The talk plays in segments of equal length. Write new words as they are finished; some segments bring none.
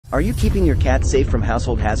Are you keeping your cat safe from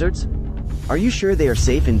household hazards? Are you sure they are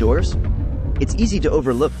safe indoors? It's easy to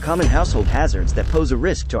overlook common household hazards that pose a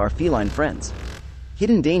risk to our feline friends.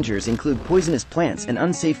 Hidden dangers include poisonous plants and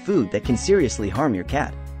unsafe food that can seriously harm your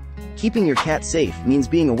cat. Keeping your cat safe means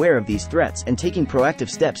being aware of these threats and taking proactive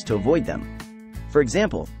steps to avoid them. For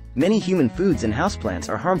example, many human foods and houseplants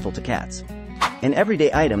are harmful to cats. And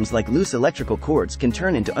everyday items like loose electrical cords can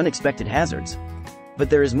turn into unexpected hazards. But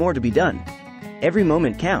there is more to be done. Every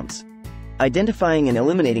moment counts. Identifying and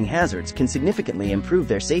eliminating hazards can significantly improve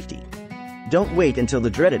their safety. Don't wait until the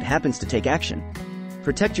dreaded happens to take action.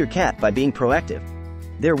 Protect your cat by being proactive.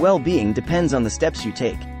 Their well-being depends on the steps you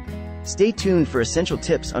take. Stay tuned for essential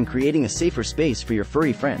tips on creating a safer space for your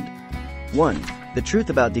furry friend. 1. The truth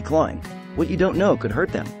about declawing. What you don't know could hurt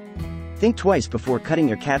them. Think twice before cutting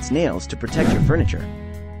your cat's nails to protect your furniture.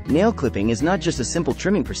 Nail clipping is not just a simple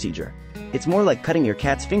trimming procedure. It's more like cutting your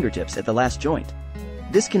cat's fingertips at the last joint.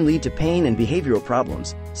 This can lead to pain and behavioral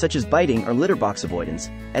problems, such as biting or litter box avoidance,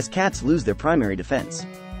 as cats lose their primary defense.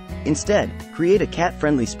 Instead, create a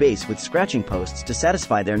cat-friendly space with scratching posts to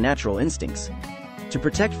satisfy their natural instincts. To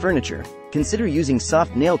protect furniture, consider using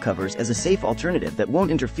soft nail covers as a safe alternative that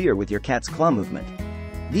won't interfere with your cat's claw movement.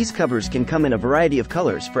 These covers can come in a variety of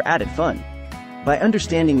colors for added fun. By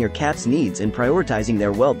understanding your cat's needs and prioritizing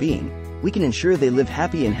their well-being, we can ensure they live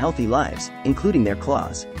happy and healthy lives, including their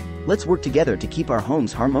claws. Let's work together to keep our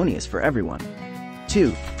homes harmonious for everyone.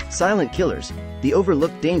 2. Silent killers, the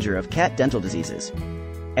overlooked danger of cat dental diseases.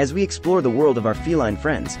 As we explore the world of our feline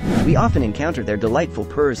friends, we often encounter their delightful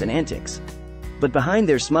purrs and antics. But behind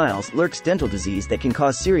their smiles lurks dental disease that can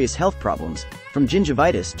cause serious health problems, from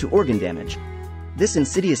gingivitis to organ damage. This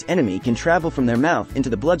insidious enemy can travel from their mouth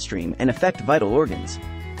into the bloodstream and affect vital organs.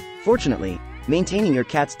 Fortunately, maintaining your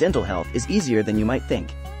cat's dental health is easier than you might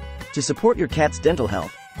think. To support your cat's dental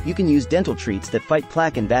health, you can use dental treats that fight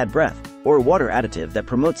plaque and bad breath, or a water additive that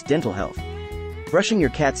promotes dental health. Brushing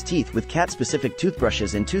your cat's teeth with cat-specific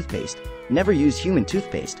toothbrushes and toothpaste, never use human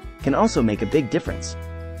toothpaste, can also make a big difference.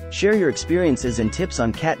 Share your experiences and tips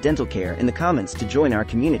on cat dental care in the comments to join our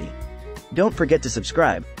community. Don't forget to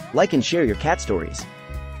subscribe, like and share your cat stories.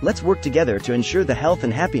 Let's work together to ensure the health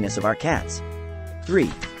and happiness of our cats. 3.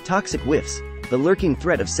 Toxic whiffs, the lurking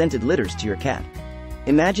threat of scented litters to your cat.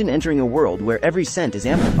 Imagine entering a world where every scent is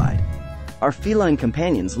amplified. Our feline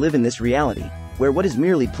companions live in this reality, where what is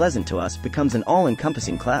merely pleasant to us becomes an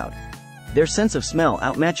all-encompassing cloud. Their sense of smell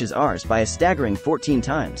outmatches ours by a staggering 14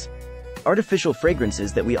 times. Artificial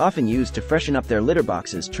fragrances that we often use to freshen up their litter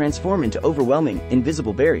boxes transform into overwhelming,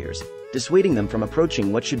 invisible barriers, dissuading them from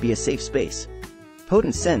approaching what should be a safe space.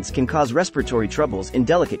 Potent scents can cause respiratory troubles in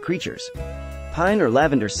delicate creatures. Pine or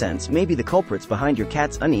lavender scents may be the culprits behind your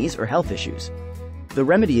cat's unease or health issues. The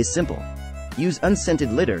remedy is simple. Use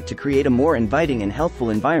unscented litter to create a more inviting and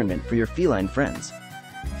healthful environment for your feline friends.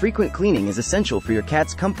 Frequent cleaning is essential for your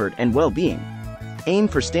cat's comfort and well-being. Aim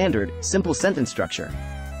for standard, simple sentence structure.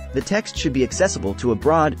 The text should be accessible to a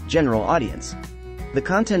broad, general audience. The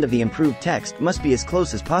content of the improved text must be as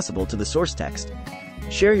close as possible to the source text.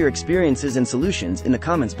 Share your experiences and solutions in the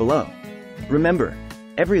comments below. Remember,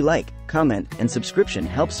 every like, comment, and subscription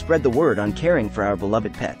helps spread the word on caring for our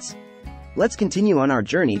beloved pets. Let's continue on our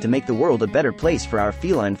journey to make the world a better place for our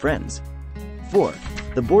feline friends. 4.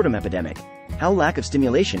 The boredom epidemic. How lack of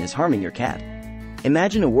stimulation is harming your cat.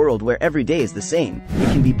 Imagine a world where every day is the same.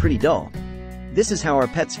 It can be pretty dull. This is how our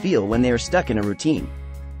pets feel when they are stuck in a routine.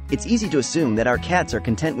 It's easy to assume that our cats are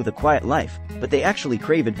content with a quiet life, but they actually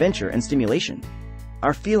crave adventure and stimulation.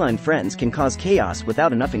 Our feline friends can cause chaos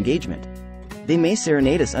without enough engagement. They may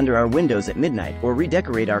serenade us under our windows at midnight or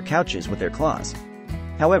redecorate our couches with their claws.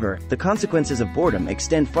 However, the consequences of boredom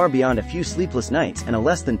extend far beyond a few sleepless nights and a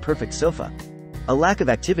less-than-perfect sofa. A lack of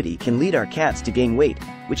activity can lead our cats to gain weight,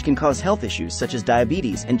 which can cause health issues such as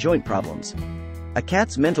diabetes and joint problems. A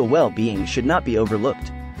cat's mental well-being should not be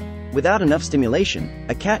overlooked. Without enough stimulation,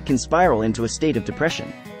 a cat can spiral into a state of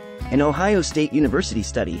depression. An Ohio State University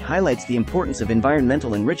study highlights the importance of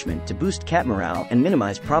environmental enrichment to boost cat morale and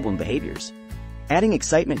minimize problem behaviors. Adding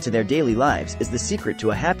excitement to their daily lives is the secret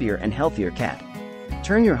to a happier and healthier cat.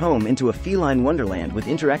 Turn your home into a feline wonderland with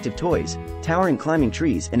interactive toys, towering climbing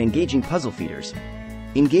trees, and engaging puzzle feeders.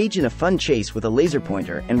 Engage in a fun chase with a laser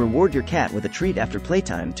pointer and reward your cat with a treat after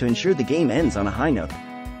playtime to ensure the game ends on a high note.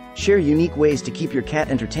 Share unique ways to keep your cat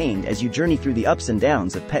entertained as you journey through the ups and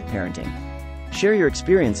downs of pet parenting. Share your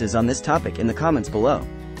experiences on this topic in the comments below.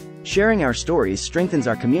 Sharing our stories strengthens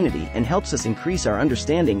our community and helps us increase our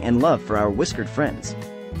understanding and love for our whiskered friends.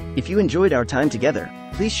 If you enjoyed our time together,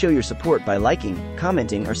 please show your support by liking,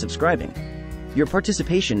 commenting, or subscribing. Your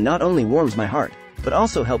participation not only warms my heart, but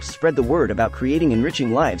also helps spread the word about creating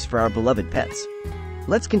enriching lives for our beloved pets.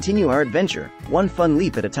 Let's continue our adventure, one fun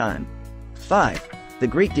leap at a time. 5. The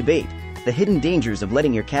great debate: the hidden dangers of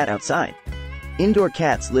letting your cat outside. Indoor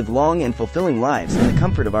cats live long and fulfilling lives in the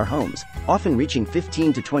comfort of our homes, often reaching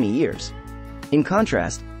 15 to 20 years. In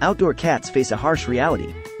contrast, outdoor cats face a harsh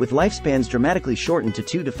reality, with lifespans dramatically shortened to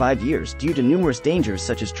 2 to 5 years due to numerous dangers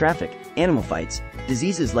such as traffic, animal fights,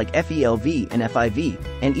 diseases like FELV and FIV,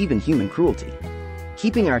 and even human cruelty.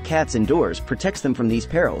 Keeping our cats indoors protects them from these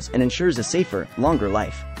perils and ensures a safer, longer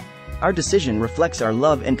life. Our decision reflects our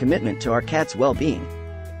love and commitment to our cat's well-being.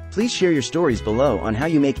 Please share your stories below on how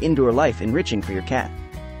you make indoor life enriching for your cat.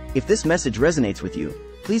 If this message resonates with you,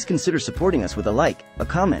 please consider supporting us with a like, a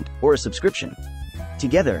comment, or a subscription.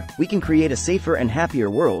 Together, we can create a safer and happier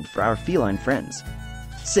world for our feline friends.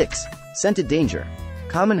 6. Scented danger: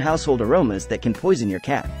 common household aromas that can poison your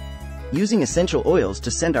cat. Using essential oils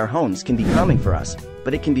to scent our homes can be calming for us,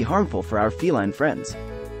 but it can be harmful for our feline friends.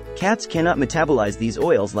 Cats cannot metabolize these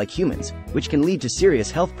oils like humans, which can lead to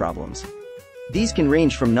serious health problems. These can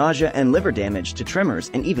range from nausea and liver damage to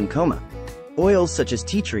tremors and even coma. Oils such as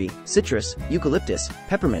tea tree, citrus, eucalyptus,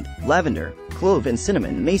 peppermint, lavender, clove and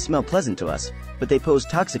cinnamon may smell pleasant to us, but they pose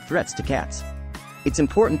toxic threats to cats. It's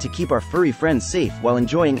important to keep our furry friends safe while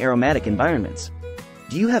enjoying aromatic environments.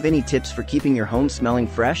 Do you have any tips for keeping your home smelling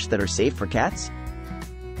fresh that are safe for cats?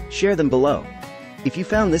 Share them below. If you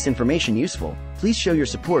found this information useful, please show your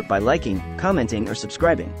support by liking, commenting, or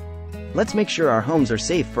subscribing. Let's make sure our homes are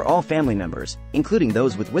safe for all family members, including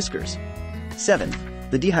those with whiskers. 7.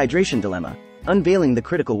 The dehydration dilemma: unveiling the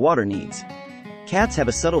critical water needs. Cats have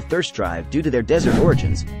a subtle thirst drive due to their desert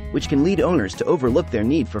origins, which can lead owners to overlook their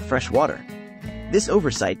need for fresh water. This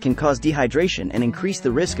oversight can cause dehydration and increase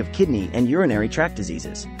the risk of kidney and urinary tract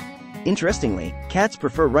diseases. Interestingly, cats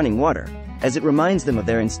prefer running water, as it reminds them of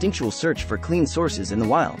their instinctual search for clean sources in the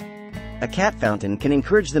wild. A cat fountain can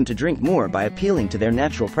encourage them to drink more by appealing to their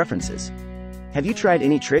natural preferences. Have you tried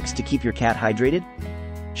any tricks to keep your cat hydrated?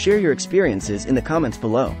 Share your experiences in the comments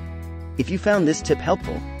below. If you found this tip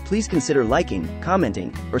helpful, please consider liking,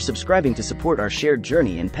 commenting, or subscribing to support our shared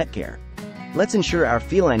journey in pet care. Let's ensure our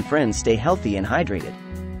feline friends stay healthy and hydrated.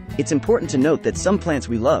 It's important to note that some plants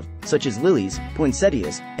we love, such as lilies,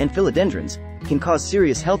 poinsettias, and philodendrons, can cause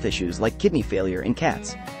serious health issues like kidney failure in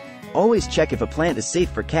cats. Always check if a plant is safe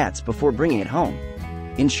for cats before bringing it home.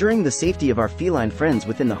 Ensuring the safety of our feline friends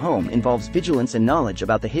within the home involves vigilance and knowledge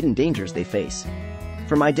about the hidden dangers they face.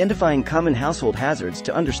 From identifying common household hazards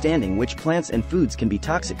to understanding which plants and foods can be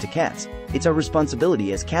toxic to cats, it's our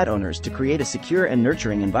responsibility as cat owners to create a secure and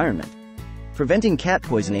nurturing environment. Preventing cat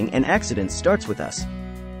poisoning and accidents starts with us.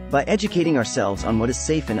 By educating ourselves on what is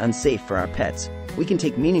safe and unsafe for our pets, we can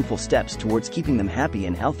take meaningful steps towards keeping them happy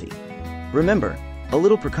and healthy. Remember, a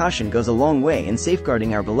little precaution goes a long way in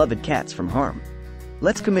safeguarding our beloved cats from harm.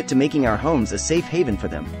 Let's commit to making our homes a safe haven for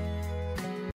them.